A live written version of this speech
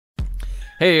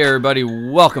Hey everybody,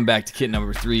 welcome back to kit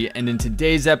number 3, and in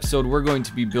today's episode we're going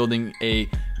to be building a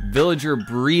villager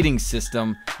breeding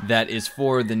system that is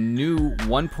for the new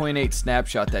 1.8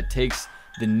 snapshot that takes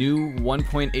the new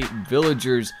 1.8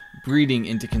 villagers breeding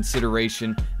into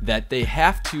consideration, that they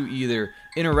have to either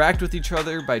interact with each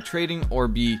other by trading or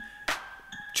be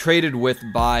traded with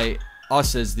by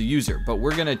us as the user. But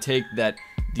we're going to take that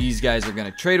these guys are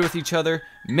going to trade with each other,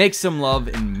 make some love,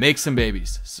 and make some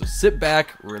babies. So sit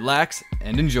back, relax,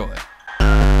 and enjoy.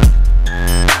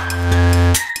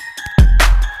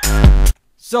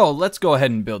 So let's go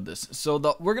ahead and build this. So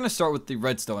we're going to start with the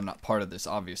redstone part of this,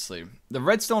 obviously. The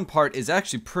redstone part is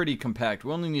actually pretty compact.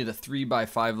 We only need a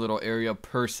 3x5 little area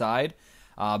per side.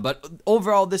 But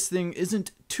overall, this thing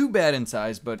isn't too bad in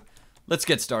size, but let's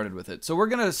get started with it. So we're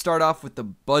going to start off with the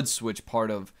bud switch part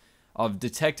of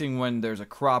detecting when there's a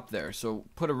crop there. So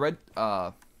put a red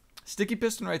sticky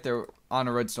piston right there on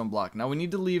a redstone block. Now we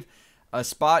need to leave a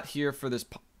spot here for this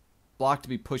block to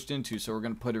be pushed into. So we're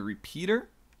going to put a repeater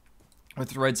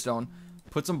with redstone,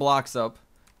 put some blocks up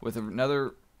with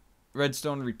another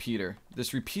redstone repeater.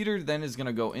 This repeater then is going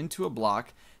to go into a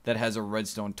block that has a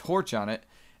redstone torch on it,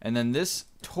 and then this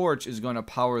torch is going to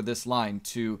power this line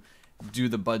to do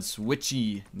the bud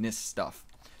switchiness stuff.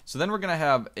 So then we're going to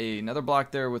have another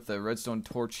block there with the redstone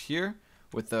torch here,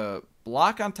 with the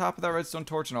block on top of that redstone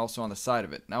torch and also on the side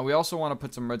of it. Now we also want to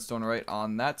put some redstone right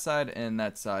on that side and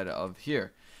that side of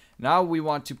here. Now we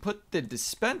want to put the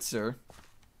dispenser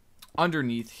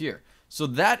underneath here. So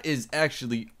that is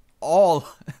actually all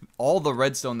the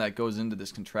redstone that goes into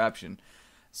this contraption.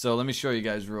 So let me show you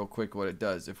guys real quick what it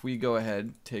does. If we go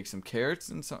ahead, take some carrots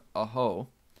and a hoe,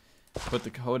 put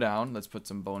the hoe down, let's put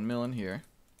some bone meal in here.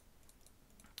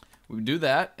 We do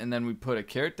that, and then we put a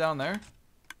carrot down there.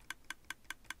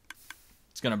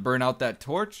 It's going to burn out that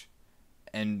torch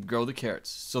and grow the carrots.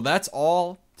 So that's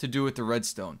all to do with the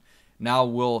redstone. Now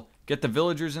we'll get the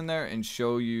villagers in there and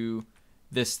show you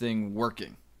this thing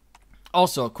working.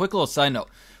 Also, a quick little side note.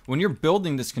 When you're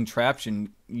building this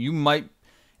contraption, you might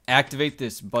activate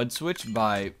this bud switch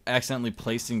by accidentally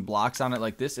placing blocks on it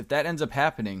like this. If that ends up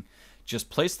happening, just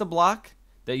place the block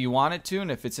that you want it to, and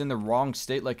if it's in the wrong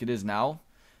state like it is now,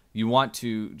 you want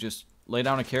to just lay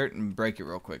down a carrot and break it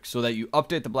real quick so that you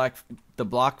update the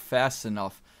block fast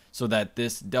enough so that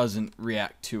this doesn't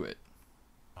react to it.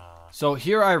 So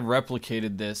here I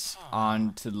replicated this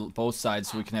onto both sides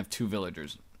so we can have two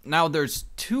villagers. Now there's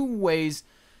two ways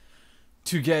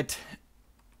to get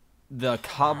the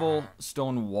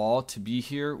cobblestone wall to be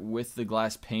here with the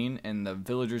glass pane and the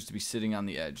villagers to be sitting on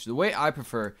the edge. The way I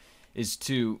prefer is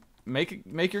to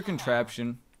make your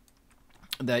contraption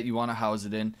that you want to house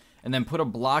it in, and then put a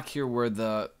block here where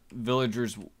the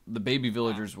baby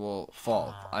villagers will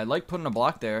fall. I like putting a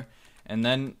block there, and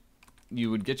then you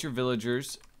would get your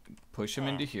villagers, push them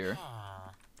into here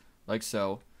like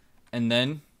so, and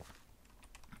then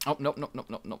oh,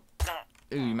 nope.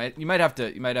 Ooh, you might have to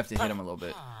hit them a little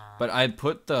bit, but I'd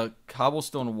put the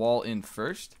cobblestone wall in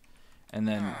first, and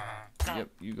then yep,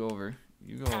 you go over,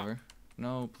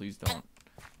 no, please don't.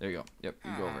 There you go. Yep,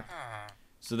 you go over.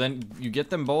 So then you get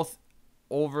them both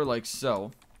over like so,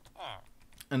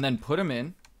 and then put them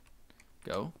in.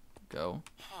 Go. Come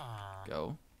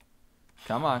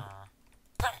on.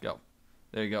 Go.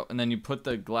 There you go. And then you put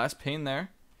the glass pane there,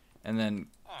 and then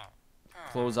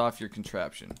close off your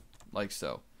contraption like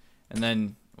so. And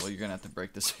then, well, you're gonna have to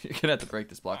break this. You're gonna have to break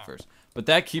this block first. But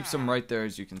that keeps them right there,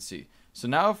 as you can see. So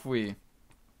now if we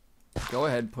go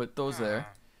ahead, put those there,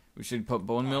 we should put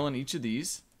bone meal in each of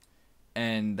these,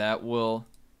 and that will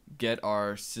get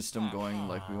our system going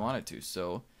like we want it to.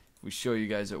 So if we show you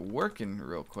guys it working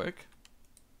real quick,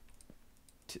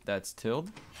 that's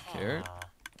tilled, carrot,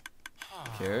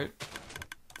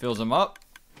 fills them up,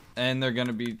 and they're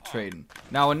gonna be trading.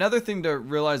 Now another thing to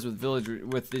realize with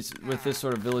this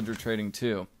sort of villager trading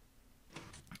too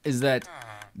is that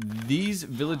these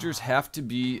villagers have to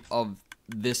be of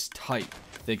this type.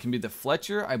 They can be the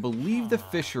Fletcher, I believe the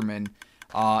fisherman,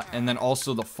 and then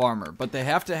also the farmer, but they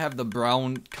have to have the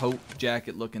brown coat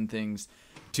jacket looking things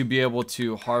to be able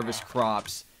to harvest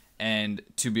crops and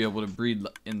to be able to breed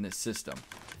in this system.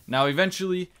 Now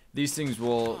eventually these things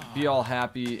will be all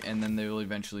happy, and then they will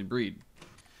eventually breed.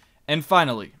 And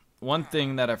finally, one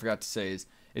thing that I forgot to say is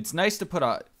it's nice to put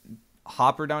a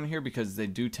hopper down here because they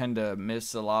do tend to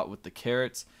miss a lot with the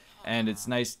carrots, and it's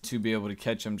nice to be able to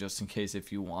catch them just in case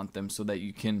if you want them, so that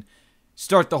you can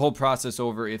start the whole process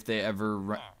over if they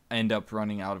ever end up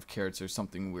running out of carrots or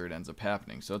something weird ends up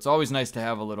happening. So it's always nice to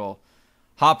have a little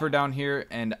hopper down here,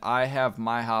 and I have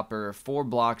my hopper 4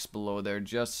 blocks below there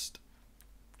just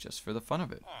for the fun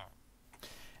of it.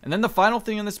 And then the final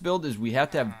thing in this build is we have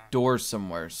to have doors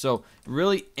somewhere. So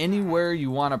really anywhere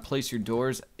you want to place your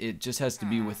doors, it just has to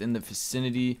be within the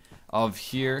vicinity of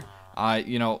here.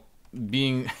 You know,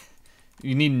 being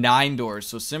you need 9 doors.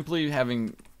 So simply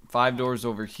having 5 doors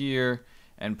over here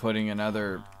and putting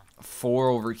another 4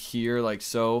 over here like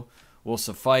so will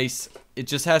suffice. It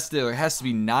just has to, there has to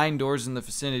be 9 doors in the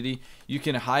vicinity. You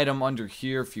can hide them under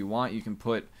here if you want. You can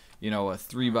put, you know, a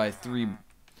 3x3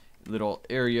 little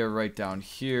area right down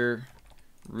here.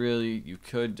 Really, you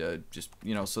could just,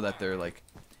 you know, so that they're like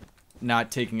not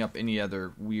taking up any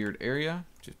other weird area.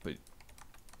 Just put,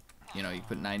 you know, you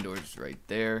put 9 doors right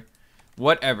there.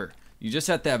 Whatever. You just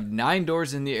have to have 9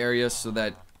 doors in the area so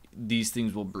that these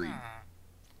things will breed.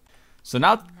 So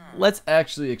now let's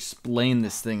actually explain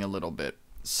this thing a little bit.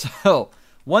 So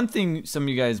one thing some of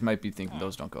you guys might be thinking,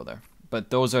 those don't go there. But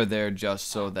those are there just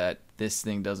so that this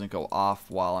thing doesn't go off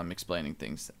while I'm explaining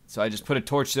things. So I just put a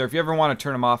torch there. If you ever want to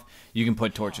turn them off, you can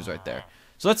put torches right there.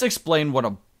 So let's explain what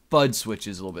a bud switch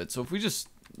is a little bit. So if we just,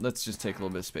 let's just take a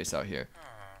little bit of space out here.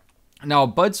 Now a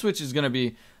bud switch is going to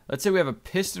be, let's say we have a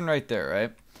piston right there,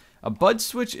 right? A bud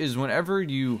switch is whenever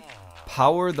you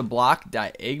power the block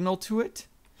diagonal to it.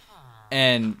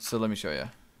 And so let me show you.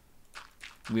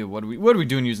 What are we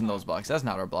doing using those blocks? That's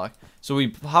not our block. So we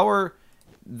power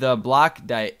the block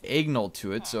diagonal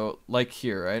to it. So like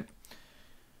here, right?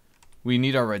 We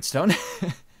need our redstone.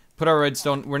 Put our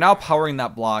redstone. We're now powering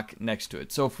that block next to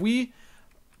it. So if we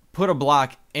put a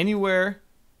block anywhere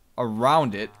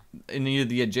around it, in any of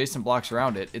the adjacent blocks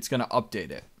around it, it's going to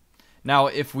update it. Now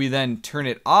if we then turn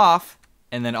it off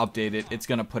and then update it, it's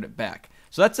going to put it back.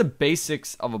 So that's the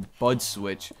basics of a bud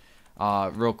switch.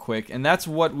 Real quick, and that's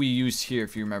what we use here.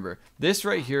 If you remember, this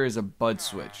right here is a bud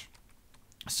switch.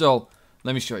 So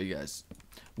let me show you guys.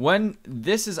 When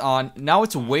this is on, now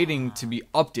it's waiting to be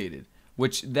updated,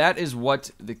 which that is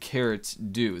what the carrots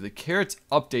do. The carrots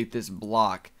update this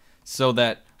block so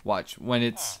that, watch,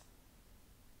 when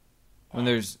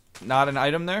there's not an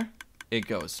item there, it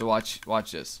goes. So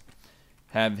watch this.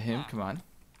 Have him, come on.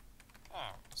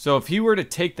 So if he were to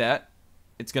take that,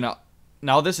 it's gonna,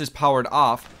 now this is powered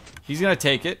off. He's going to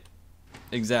take it.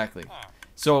 Exactly.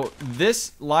 So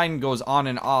this line goes on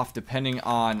and off depending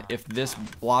on if this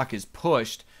block is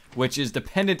pushed, which is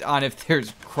dependent on if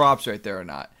there's crops right there or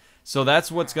not. So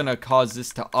that's what's going to cause this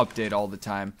to update all the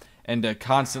time and to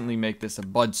constantly make this a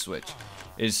bud switch,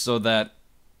 is so that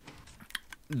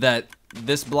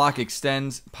this block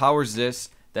extends, powers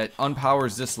this, that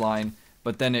unpowers this line,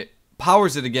 but then it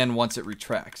powers it again once it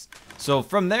retracts. So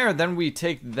from there, then we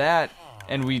take that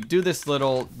and we do this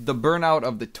little, the burnout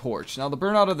of the torch. Now the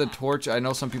burnout of the torch, I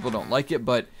know some people don't like it,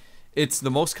 but it's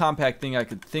the most compact thing I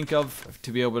could think of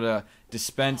to be able to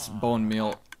dispense bone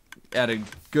meal at a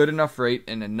good enough rate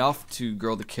and enough to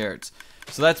grow the carrots.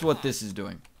 So that's what this is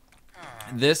doing.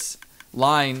 This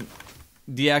line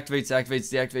deactivates,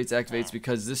 activates, deactivates, activates,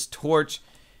 because this torch,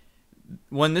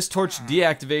 when this torch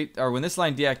deactivates, or when this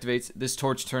line deactivates, this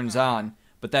torch turns on,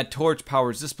 but that torch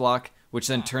powers this block, which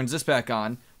then turns this back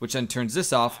on, which then turns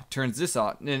this off, turns this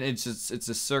on, and it's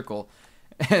a circle.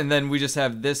 And then we just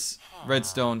have this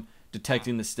redstone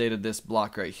detecting the state of this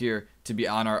block right here to be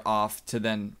on or off, to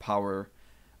then power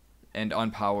and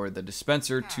unpower the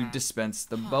dispenser to dispense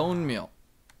the bone meal.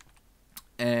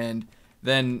 And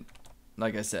then,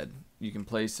 like I said, you can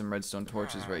place some redstone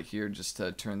torches right here just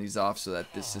to turn these off so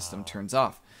that this system turns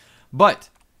off. But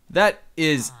that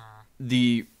is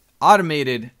the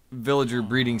automated villager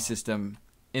breeding system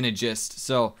in a gist.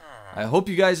 So I hope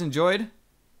you guys enjoyed.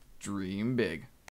 Dream big.